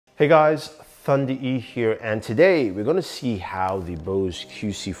Hey guys, Thunder E here, and today we're going to see how the Bose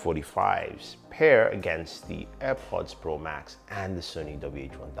QC45s pair against the AirPods Pro Max and the Sony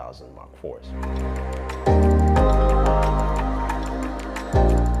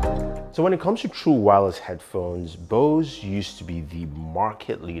WH-1000XM4s. So when it comes to true wireless headphones, Bose used to be the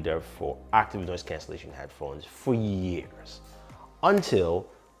market leader for active noise cancellation headphones for years, until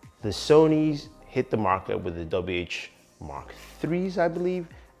the Sonys hit the market with the WH-3s, I believe,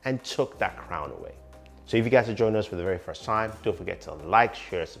 and took that crown away. So if you guys are joining us for the very first time, don't forget to like,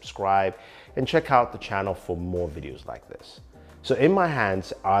 share, subscribe, and check out the channel for more videos like this. So in my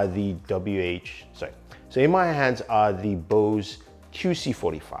hands are the Bose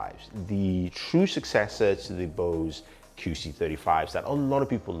QC45s, the true successor to the Bose QC35s that a lot of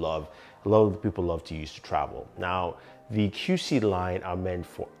people love. A lot of people love to use to travel. Now, the QC line are meant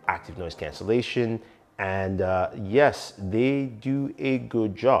for active noise cancellation, and yes, they do a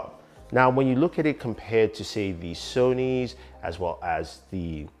good job. Now, when you look at it compared to, say, the Sonys as well as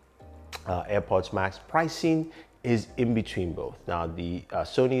the AirPods Max, pricing is in between both. Now, the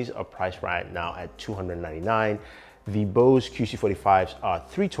Sonys are priced right now at $299. The Bose QC45s are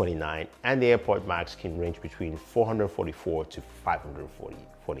 $329, and the AirPods Max can range between $444 to $549.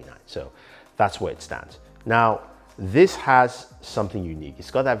 So that's where it stands. Now, this has something unique.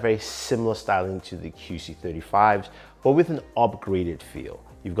 It's got that very similar styling to the QC35s, but with an upgraded feel.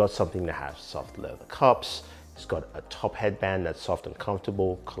 You've got something that has soft leather cups. It's got a top headband that's soft and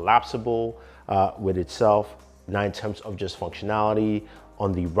comfortable, collapsible with itself. Now, in terms of just functionality,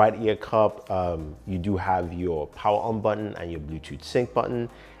 on the right ear cup, you do have your power on button and your Bluetooth sync button.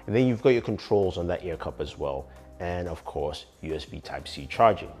 And then you've got your controls on that ear cup as well. And of course, USB Type-C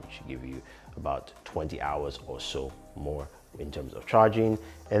charging, which should give you about 20 hours or so more in terms of charging.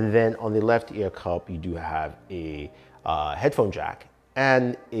 And then on the left ear cup, you do have a headphone jack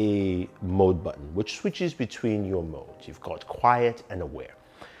and a mode button, which switches between your modes. You've got quiet and aware.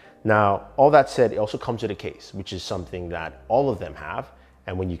 Now, all that said, it also comes with a case, which is something that all of them have.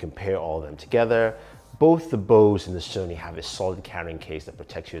 And when you compare all of them together, both the Bose and the Sony have a solid carrying case that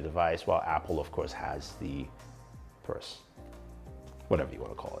protects your device, while Apple, of course, has the purse, whatever you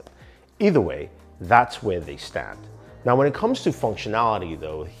want to call it. Either way, that's where they stand. Now, when it comes to functionality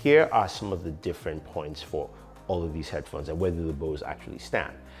though, here are some of the different points for all of these headphones and whether the Bose actually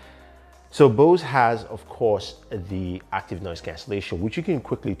stand. So Bose has, of course, the active noise cancellation, which you can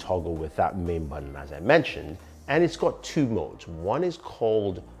quickly toggle with that main button, as I mentioned. And it's got two modes. One is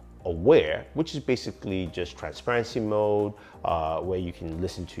called Aware, which is basically just transparency mode, where you can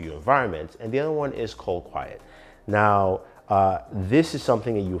listen to your environment. And the other one is called Quiet. Now, this is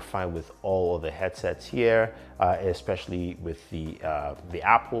something that you'll find with all of the headsets here, especially with the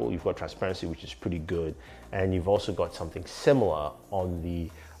Apple. You've got transparency, which is pretty good. And you've also got something similar on the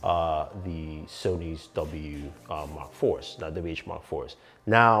Sony's WH-4s.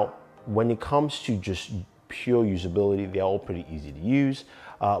 Now, when it comes to just pure usability, they're all pretty easy to use,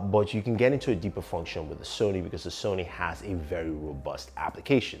 but you can get into a deeper function with the Sony because the Sony has a very robust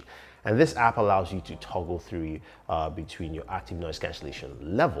application. And this app allows you to toggle through between your active noise cancellation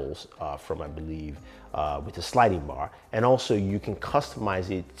levels from, I believe, with a sliding bar. And also you can customize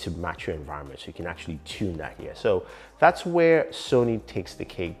it to match your environment. So you can actually tune that here. So that's where Sony takes the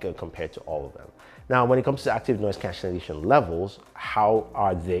cake compared to all of them. Now, when it comes to active noise cancellation levels, how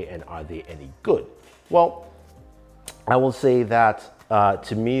are they and are they any good? Well, I will say that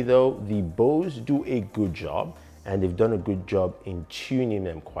to me though, the Bose do a good job, and they've done a good job in tuning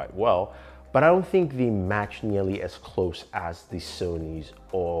them quite well, but I don't think they match nearly as close as the Sonys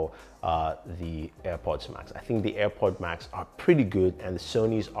or the AirPods Max. I think the AirPods Max are pretty good and the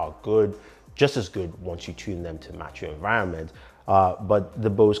Sonys are good, just as good once you tune them to match your environment, but the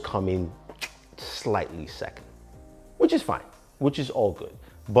Bose come in slightly second, which is fine, which is all good.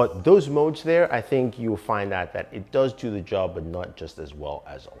 But those modes there, I think you'll find that it does do the job, but not just as well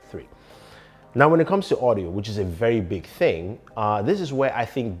as all three. Now, when it comes to audio, which is a very big thing, this is where I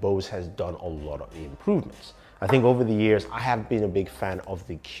think Bose has done a lot of improvements. I think over the years, I have been a big fan of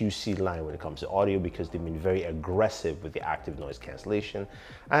the QC line when it comes to audio because they've been very aggressive with the active noise cancellation.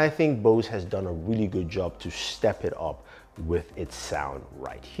 And I think Bose has done a really good job to step it up with its sound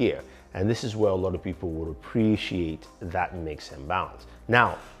right here. And this is where a lot of people would appreciate that mix and balance.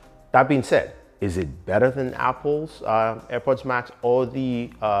 Now, that being said, is it better than Apple's AirPods Max or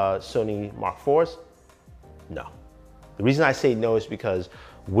the Sony Mark IVs? No. The reason I say no is because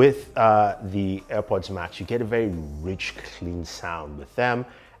with the AirPods Max, you get a very rich, clean sound with them.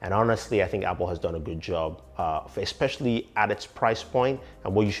 And honestly, I think Apple has done a good job, especially at its price point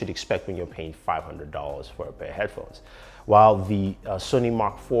and what you should expect when you're paying $500 for a pair of headphones. while the Sony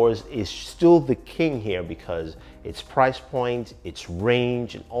Mark IVs is still the king here because its price point, its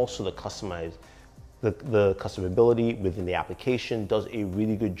range, and also the customability within the application does a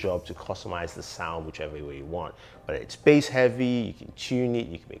really good job to customize the sound whichever way you want. But it's bass heavy, you can tune it,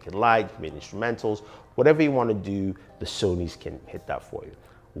 you can make it light, you can make instrumentals, whatever you want to do, the Sonys can hit that for you.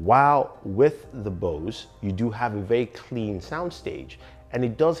 While with the Bose, you do have a very clean soundstage, and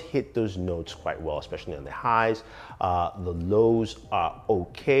it does hit those notes quite well, especially on the highs. The lows are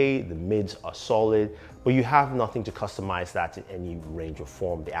okay, the mids are solid, but you have nothing to customize that in any range or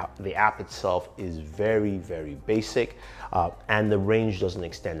form. The app itself is very, very basic, and the range doesn't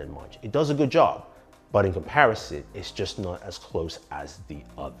extend that much. It does a good job, but in comparison, it's just not as close as the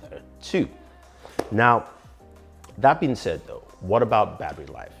other two. Now, that being said though, what about battery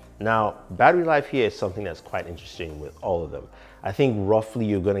life? Now, battery life here is something that's quite interesting with all of them. I think roughly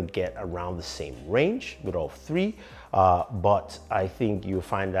you're gonna get around the same range with all three, but I think you'll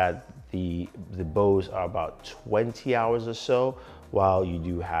find that the Bose are about 20 hours or so, while you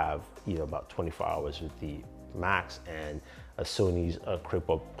do have about 24 hours with the Max, and Sony's creep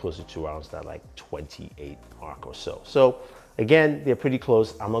up closer to around that like 28 mark or so. So again, they're pretty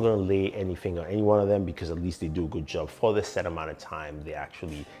close. I'm not gonna lay any finger on any one of them because at least they do a good job for the set amount of time they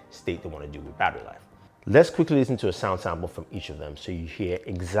actually state they wanna do with battery life. Let's quickly listen to a sound sample from each of them so you hear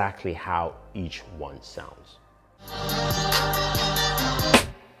exactly how each one sounds.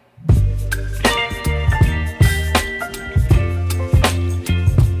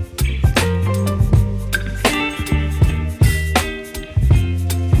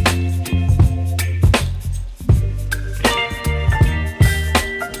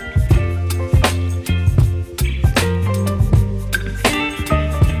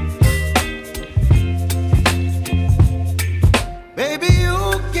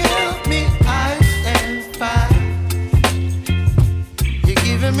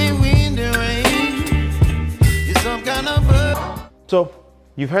 So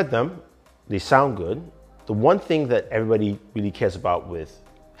you've heard them, they sound good. The one thing that everybody really cares about with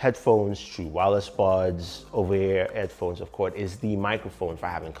headphones, true wireless buds, over-ear headphones, of course, is the microphone for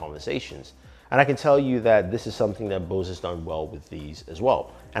having conversations. And I can tell you that this is something that Bose has done well with these as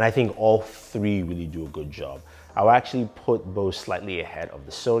well. And I think all three really do a good job. I will actually put Bose slightly ahead of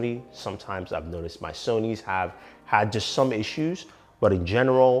the Sony. Sometimes I've noticed my Sonys have had just some issues, but in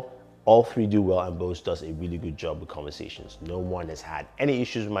general, all three do well, and Bose does a really good job with conversations. No one has had any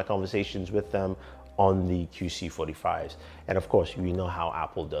issues with my conversations with them on the QC45s. And of course, we know how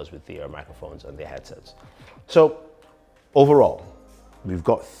Apple does with their microphones and their headsets. So overall, we've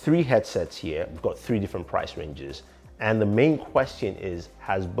got three headsets here. We've got three different price ranges. And the main question is,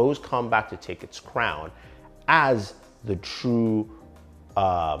 has Bose come back to take its crown as the true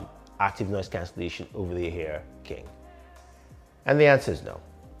active noise cancellation over-the-ear king? And the answer is no.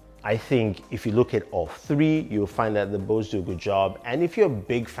 I think if you look at all three, you'll find that the Bose do a good job. And if you're a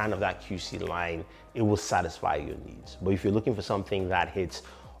big fan of that QC line, it will satisfy your needs. But if you're looking for something that hits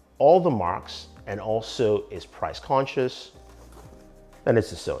all the marks and also is price conscious, then it's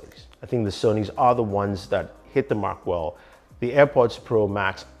the Sonys. I think the Sonys are the ones that hit the mark well. The AirPods Pro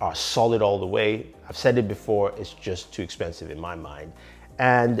Max are solid all the way. I've said it before, it's just too expensive in my mind.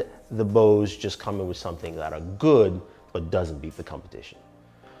 And the Bose just come in with something that are good, but doesn't beat the competition.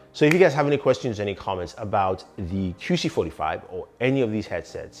 So if you guys have any questions, any comments about the QC45 or any of these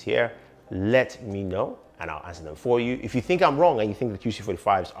headsets here, let me know and I'll answer them for you. If you think I'm wrong and you think the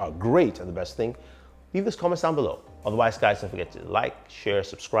QC45s are great and the best thing, leave those comments down below. Otherwise, guys, don't forget to like, share,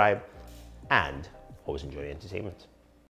 subscribe, and always enjoy the entertainment.